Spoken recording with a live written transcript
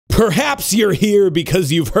Perhaps you're here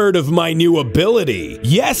because you've heard of my new ability.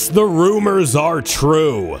 Yes, the rumors are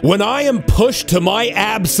true. When I am pushed to my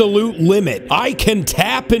absolute limit, I can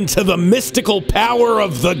tap into the mystical power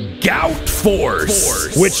of the Gout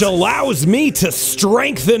Force, which allows me to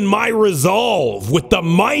strengthen my resolve with the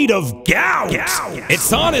might of gout.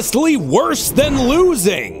 It's honestly worse than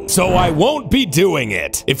losing, so I won't be doing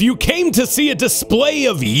it. If you came to see a display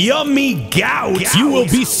of yummy gout, you will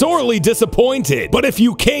be sorely disappointed. But if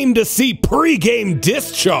you came to see Pregame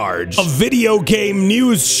Discharge, a video game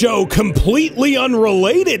news show completely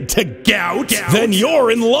unrelated to gout, then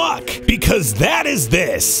you're in luck, because that is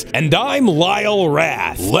this, and I'm Lyle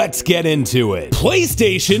Rath. Let's get into it.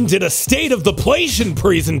 PlayStation did a State of the PlayStation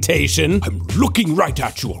presentation. I'm looking right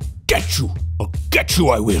at you. I'll get you. I'll get you,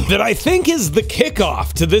 I will. That I think is the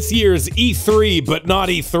kickoff to this year's E3, but not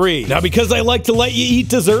E3. Now, because I like to let you eat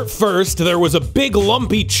dessert first, there was a big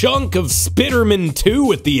lumpy chunk of Spiderman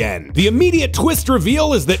 2 at the end. The immediate twist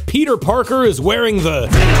reveal is that Peter Parker is wearing the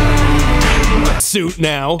suit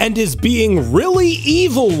now, and is being really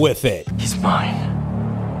evil with it. He's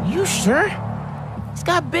mine. You sure? He's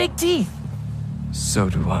got big teeth. So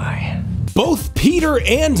do I. Both Peter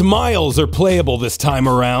and Miles are playable this time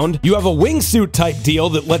around. You have a wingsuit type deal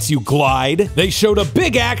that lets you glide. They showed a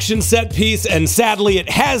big action set piece, and sadly it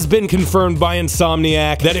has been confirmed by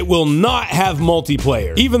Insomniac that it will not have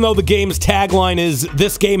multiplayer. Even though the game's tagline is,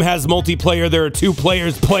 "This game has multiplayer, there are 2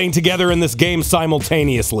 players playing together in this game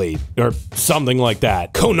simultaneously," or something like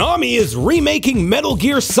that. Konami is remaking Metal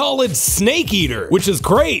Gear Solid Snake Eater, which is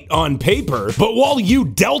great on paper, but while you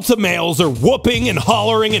Delta males are whooping and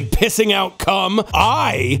hollering and pissing out cum,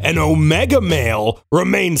 I, an Omega male,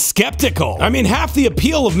 remain skeptical. I mean, half the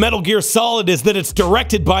appeal of Metal Gear Solid is that it's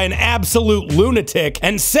directed by an absolute lunatic,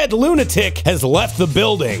 and said lunatic has left the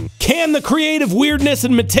building. Can the creative weirdness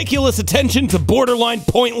and meticulous attention to borderline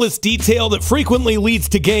pointless detail that frequently leads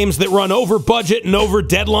to games that run over budget and over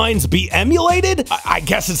deadlines be emulated? I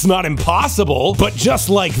guess it's not impossible, but just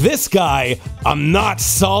like this guy, I'm not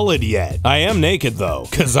solid yet. I am naked though,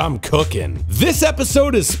 cause I'm cooking. This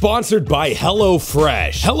episode is sponsored by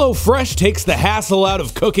HelloFresh. HelloFresh takes the hassle out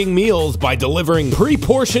of cooking meals by delivering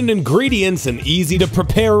pre-portioned ingredients and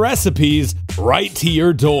easy-to-prepare recipes right to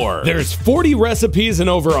your door. There's 40 recipes and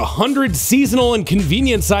over 100 seasonal and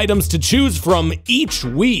convenience items to choose from each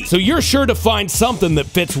week, so you're sure to find something that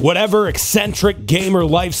fits whatever eccentric gamer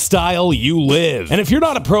lifestyle you live. And if you're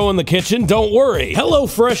not a pro in the kitchen, don't worry.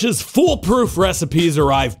 HelloFresh's foolproof recipes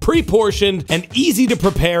arrive pre-portioned and easy to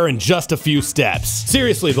prepare in just a few steps.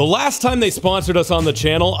 Seriously, the last time they sponsored us on the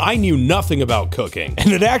channel, I knew nothing about cooking,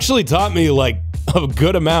 and it actually taught me like a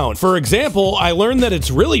good amount. For example, I learned that it's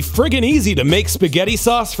really friggin' easy to make spaghetti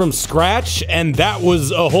sauce from scratch, and that was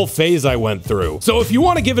a whole phase I went through. So if you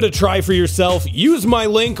want to give it a try for yourself, use my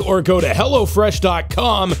link or go to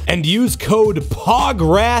HelloFresh.com and use code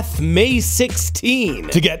POGRATHMAY16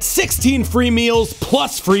 to get 16 free meals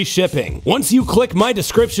plus free shipping. Once you click, my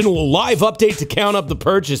description will live update to count up the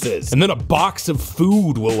purchases, and then a box of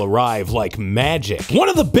food will arrive like magic. One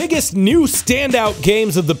of the biggest new standout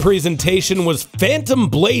games of the presentation was Phantom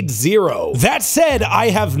Blade Zero. That said, I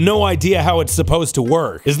have no idea how it's supposed to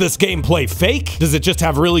work. Is this gameplay fake? Does it just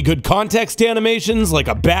have really good context animations, like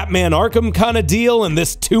a Batman Arkham kind of deal, and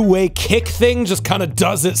this two-way kick thing just kind of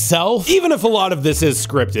does itself? Even if a lot of this is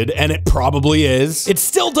scripted, and it probably is, it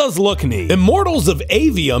still does look neat. Immortals of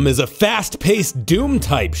Avium is a fast-paced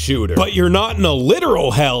Doom-type shooter, but you're not in a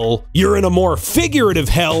literal hell, you're in a more figurative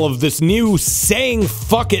hell of this new saying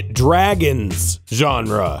fuck it dragons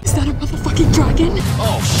genre. Is that a motherfucking dragon?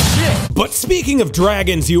 Oh, shit. But speaking of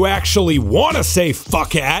dragons you actually want to say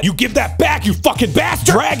fuck at, you give that back, you fucking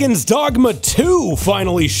bastard! Dragon's Dogma 2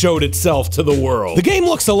 finally showed itself to the world. The game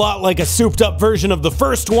looks a lot like a souped up version of the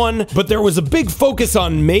first one, but there was a big focus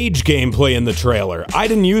on mage gameplay in the trailer. I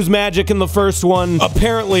didn't use magic in the first one.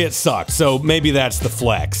 Apparently it sucked, so maybe that's the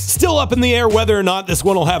flex. Still up in the air whether or not this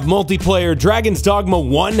one will have multiplayer. Dragon's Dogma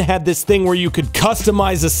 1 had this thing where you could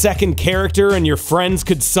customize a second character and your friends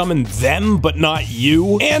could summon them, but not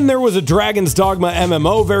you. And there was a Dragon's Dogma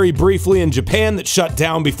MMO very briefly in Japan that shut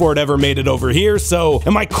down before it ever made it over here, so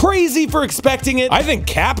am I crazy for expecting it? I think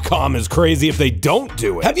Capcom is crazy if they don't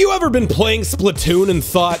do it. Have you ever been playing Splatoon and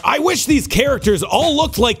thought, I wish these characters all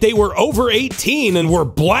looked like they were over 18 and were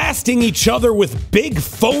blasting each other with big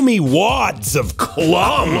foamy water wads of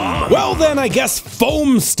clum. Well then, I guess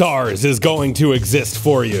Foam Stars is going to exist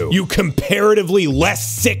for you. You comparatively less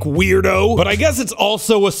sick weirdo. But I guess it's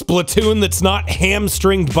also a Splatoon that's not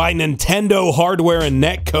hamstringed by Nintendo hardware and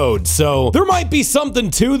netcode, so there might be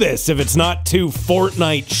something to this if it's not too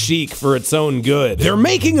Fortnite chic for its own good. They're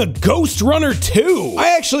making a Ghostrunner 2.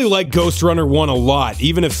 I actually like Ghostrunner 1 a lot,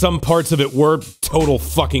 even if some parts of it were total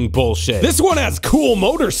fucking bullshit. This one has cool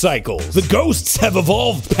motorcycles. The ghosts have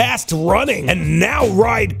evolved past running and now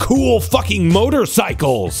ride cool fucking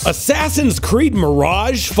motorcycles. Assassin's Creed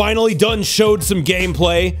Mirage finally done showed some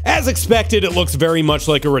gameplay. As expected, it looks very much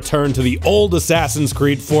like a return to the old Assassin's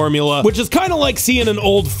Creed formula, which is kind of like seeing an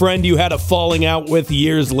old friend you had a falling out with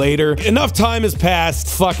years later. Enough time has passed,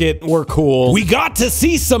 fuck it, we're cool. We got to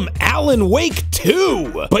see some Alan Wake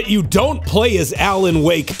 2, but you don't play as Alan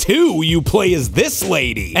Wake 2, you play as this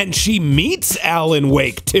lady, and she meets Alan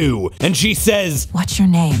Wake 2, and she says, "What's your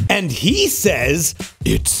name?" And he says,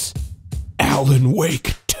 "It's Alan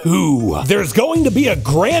Wake 2. There's going to be a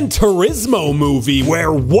Gran Turismo movie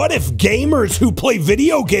where what if gamers who play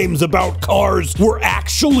video games about cars were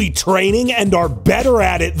actually training and are better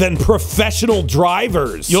at it than professional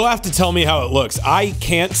drivers? You'll have to tell me how it looks. I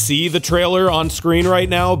can't see the trailer on screen right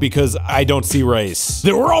now because I don't see race.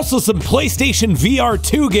 There were also some PlayStation VR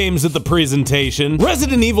 2 games at the presentation.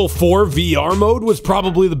 Resident Evil 4 VR mode was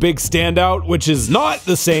probably the big standout, which is not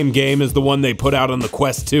the same game as the one they put out on the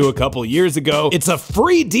Quest 2 a couple years ago. It's a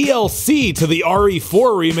free DLC to the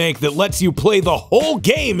RE4 remake that lets you play the whole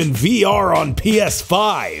game in VR on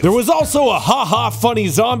PS5. There was also a haha funny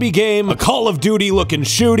zombie game, a Call of Duty looking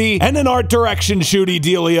shooty, and an art direction shooty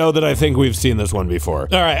dealio that I think we've seen this one before.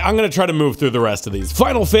 Alright, I'm gonna try to move through the rest of these.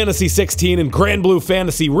 Final Fantasy 16 and Grand Blue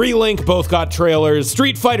Fantasy Relink both got trailers.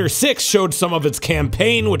 Street Fighter 6 showed some of its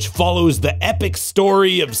campaign, which follows the epic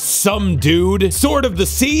story of some dude. Sword of the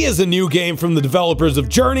Sea is a new game from the developers of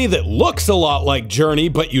Journey that looks a lot like Journey,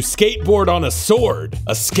 but you skateboard on a sword.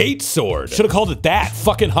 A skate sword. Should've called it that.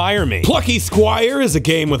 Fucking hire me. Plucky Squire is a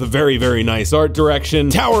game with a very, very nice art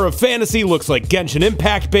direction. Tower of Fantasy looks like Genshin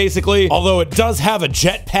Impact, basically, although it does have a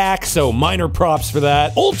jetpack, so minor props for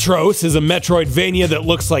that. Ultros is a Metroidvania that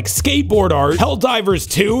looks like skateboard art. Helldivers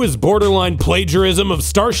 2 is borderline plagiarism of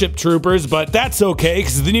Starship Troopers, but that's okay,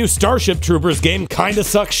 because the new Starship Troopers game kinda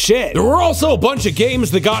sucks shit. There were also a bunch of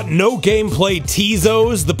games that got no gameplay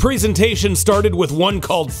teasos. The presentation started with one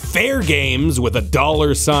called Fair Games with a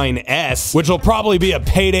 $S, which will probably be a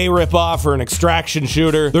Payday ripoff or an extraction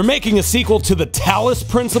shooter. They're making a sequel to the Talus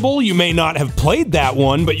Principle. You may not have played that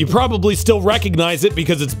one, but you probably still recognize it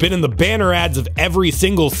because it's been in the banner ads of every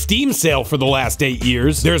single Steam sale for the last 8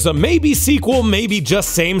 years. There's a maybe sequel, maybe just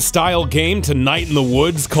same style game to Night in the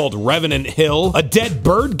Woods called Revenant Hill, a Dead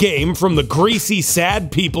Bird game from the greasy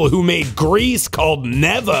sad people who made Grease called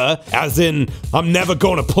Neva, as in, I'm never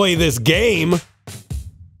gonna play this game.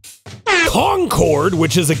 Concord,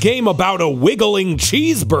 which is a game about a wiggling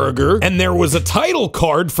cheeseburger, and there was a title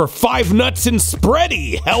card for Five Nuts and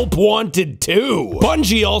Spready, Help Wanted 2.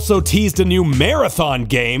 Bungie also teased a new Marathon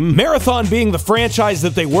game, Marathon being the franchise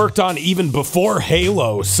that they worked on even before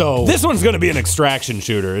Halo, so this one's gonna be an extraction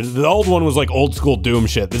shooter. The old one was like old school Doom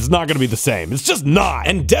shit. It's not gonna be the same. It's just not.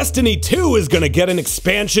 And Destiny 2 is gonna get an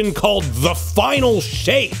expansion called The Final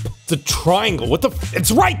Shape. It's a triangle. What the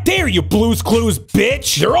it's right there, you Blue's Clues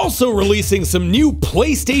bitch! They're also releasing some new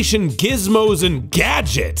PlayStation gizmos and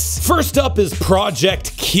gadgets. First up is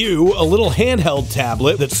Project Q, a little handheld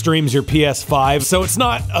tablet that streams your PS5, so it's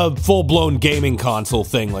not a full-blown gaming console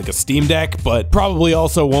thing like a Steam Deck, but probably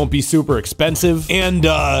also won't be super expensive. And,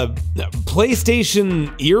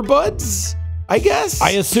 PlayStation earbuds? I guess?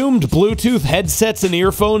 I assumed Bluetooth headsets and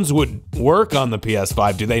earphones would work on the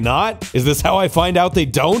PS5. Do they not? Is this how I find out they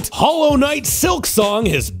don't? Hollow Knight Silksong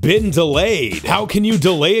has been delayed. How can you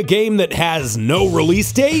delay a game that has no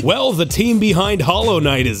release date? Well, the team behind Hollow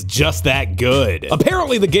Knight is just that good.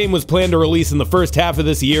 Apparently the game was planned to release in the first half of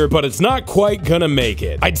this year, but it's not quite gonna make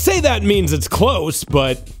it. I'd say that means it's close,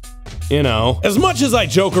 but you know, as much as I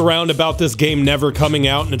joke around about this game never coming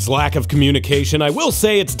out and its lack of communication, I will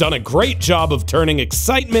say it's done a great job of turning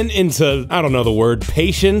excitement into, I don't know the word,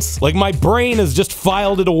 patience. Like, my brain has just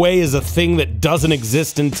filed it away as a thing that doesn't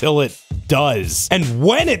exist until it does. And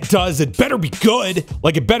when it does, it better be good.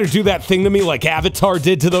 Like, it better do that thing to me like Avatar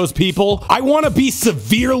did to those people. I want to be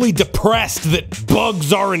severely depressed that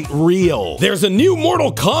bugs aren't real. There's a new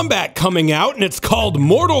Mortal Kombat coming out, and it's called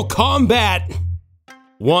Mortal Kombat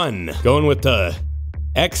 1. Going with the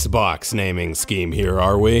Xbox naming scheme here,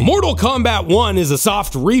 are we? Mortal Kombat 1 is a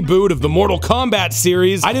soft reboot of the Mortal Kombat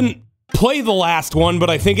series. I didn't play the last one, but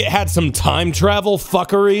I think it had some time travel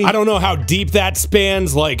fuckery. I don't know how deep that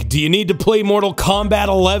spans. Like, do you need to play Mortal Kombat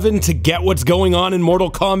 11 to get what's going on in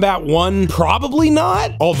Mortal Kombat 1? Probably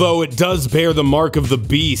not. Although it does bear the mark of the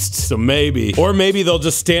beast, so maybe. Or maybe they'll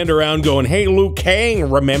just stand around going, hey, Liu Kang,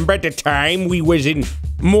 remember the time we was in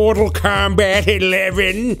Mortal Kombat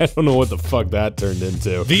 11? I don't know what the fuck that turned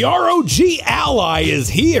into. The ROG Ally is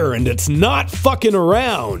here, and it's not fucking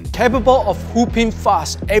around. Capable of whooping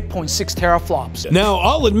fast 8.6 teraflops. Now,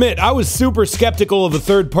 I'll admit, I was super skeptical of a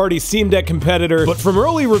third-party Steam Deck competitor, but from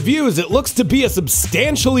early reviews, it looks to be a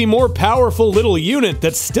substantially more powerful little unit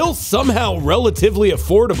that's still somehow relatively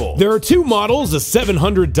affordable. There are two models, a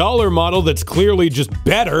 $700 model that's clearly just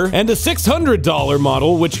better, and a $600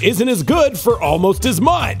 model, which isn't as good for almost as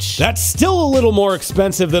much. That's still a little more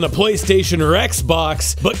expensive than a PlayStation or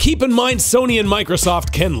Xbox, but keep in mind Sony and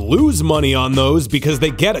Microsoft can lose money on those because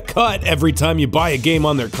they get a cut every time you buy a game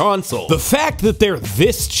on their console. The fact that they're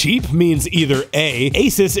this cheap means either A,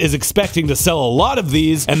 Asus is expecting to sell a lot of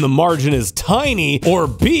these and the margin is tiny, or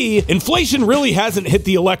B, inflation really hasn't hit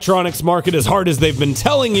the electronics market as hard as they've been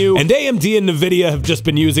telling you, and AMD and Nvidia have just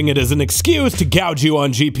been using it as an excuse to gouge you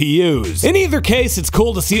on GPUs. In either case, it's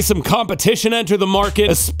cool to see some competition enter the market,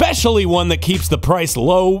 especially one that keeps the price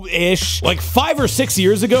low-ish. Like 5 or 6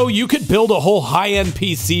 years ago, you could build a whole high-end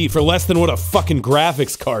PC for less than what a fucking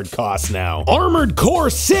graphics card costs now. Armored Core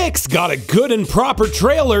 6 got a good and proper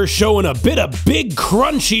trailer showing a bit of big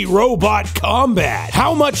crunchy robot combat.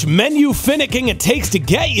 How much menu finicking it takes to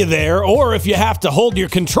get you there, or if you have to hold your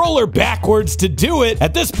controller backwards to do it,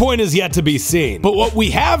 at this point is yet to be seen. But what we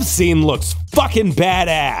have seen looks fucking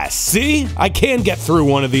badass. See? I can get through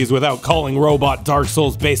one of these without calling Robot Dark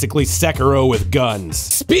Souls basically Sekiro with guns.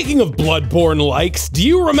 Speaking of Bloodborne likes, do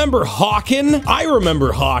you remember Hawken? I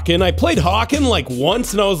remember Hawken. I played Hawken like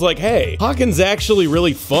once and I was like, hey, Hawken's actually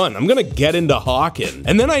really fun. I'm gonna get into Hawken.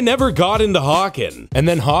 And then I never got into Hawken. And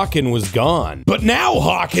then Hawken was gone. But now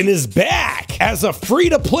Hawken is back as a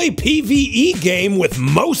free-to-play PvE game with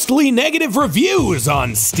mostly negative reviews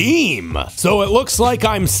on Steam. So it looks like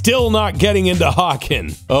I'm still not getting into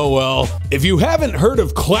Hawken. Oh well. If you haven't heard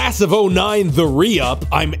of Class of 09 The Re-Up,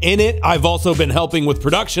 I'm in it. I've also been helping with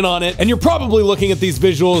production on it, and you're probably looking at these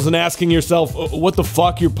visuals and asking yourself, what the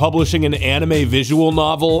fuck, you're publishing an anime visual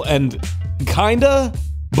novel? And kinda,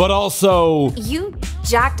 but also... You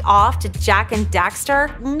jacked off to Jak and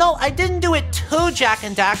Daxter? No, I didn't do it to Jak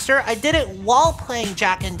and Daxter. I did it while playing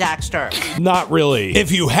Jak and Daxter. Not really.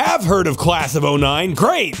 If you have heard of Class of 09,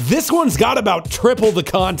 great. This one's got about triple the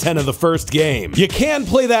content of the first game. You can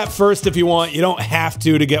play that first if you want. You don't have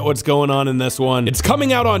to get what's going on in this one. It's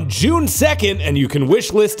coming out on June 2nd, and you can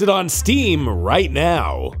wishlist it on Steam right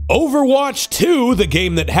now. Overwatch 2, the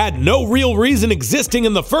game that had no real reason existing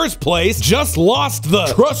in the first place, just lost the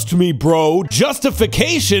trust me bro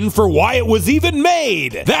justification for why it was even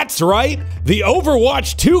made. That's right, the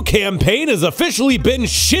Overwatch 2 campaign has officially been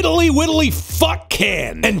shittily wittily fuck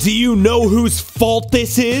canned. And do you know whose fault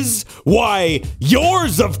this is? Why,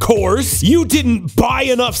 yours, of course. You didn't buy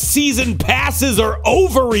enough season passes or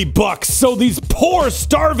ovary bucks, so these poor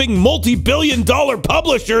starving multi-billion-dollar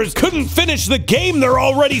publishers couldn't finish the game they're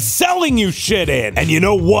already selling you shit in. And you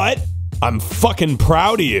know what? I'm fucking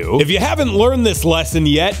proud of you. If you haven't learned this lesson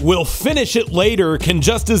yet, we'll finish it later can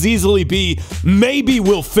just as easily be maybe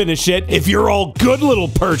we'll finish it if you're all good little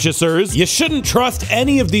purchasers. You shouldn't trust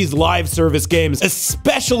any of these live service games,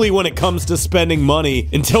 especially when it comes to spending money,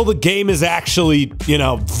 until the game is actually, you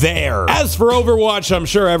know, there. As for Overwatch, I'm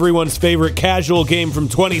sure everyone's favorite casual game from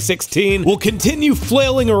 2016 will continue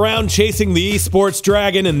flailing around chasing the esports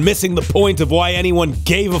dragon and missing the point of why anyone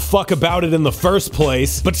gave a fuck about it in the first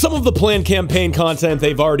place. But some of the planned campaign content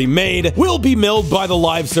they've already made will be milled by the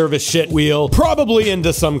live service shit wheel, probably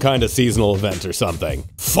into some kind of seasonal event or something.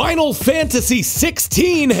 Final Fantasy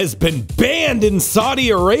 16 has been banned in Saudi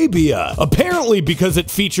Arabia, apparently because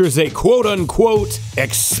it features a quote-unquote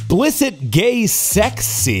explicit gay sex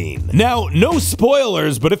scene. Now, no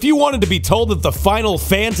spoilers, but if you wanted to be told that the Final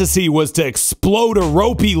Fantasy was to explode a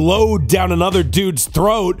ropey load down another dude's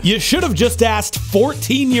throat, you should have just asked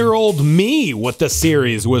 14-year-old me what the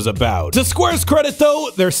series was about. To Square's credit though,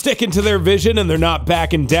 they're sticking to their vision and they're not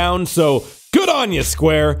backing down, so good on you,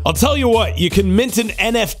 Square. I'll tell you what, you can mint an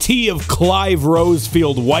NFT of Clive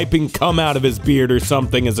Rosefield wiping cum out of his beard or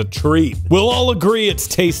something as a treat. We'll all agree it's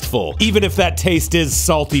tasteful, even if that taste is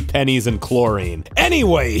salty pennies and chlorine.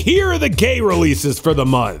 Anyway, here are the gay releases for the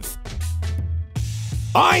month.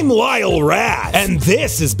 I'm Lyle Rath, and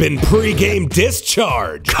this has been Pregame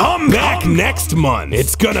Discharge. Come back next month.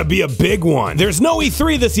 It's gonna be a big one. There's no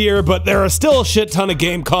E3 this year, but there are still a shit ton of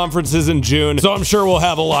game conferences in June, so I'm sure we'll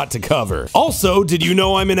have a lot to cover. Also, did you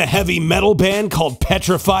know I'm in a heavy metal band called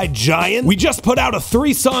Petrified Giant? We just put out a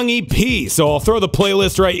 3-song EP, so I'll throw the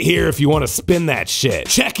playlist right here if you want to spin that shit.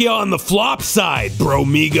 Check you on the flop side,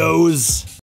 bro-migos.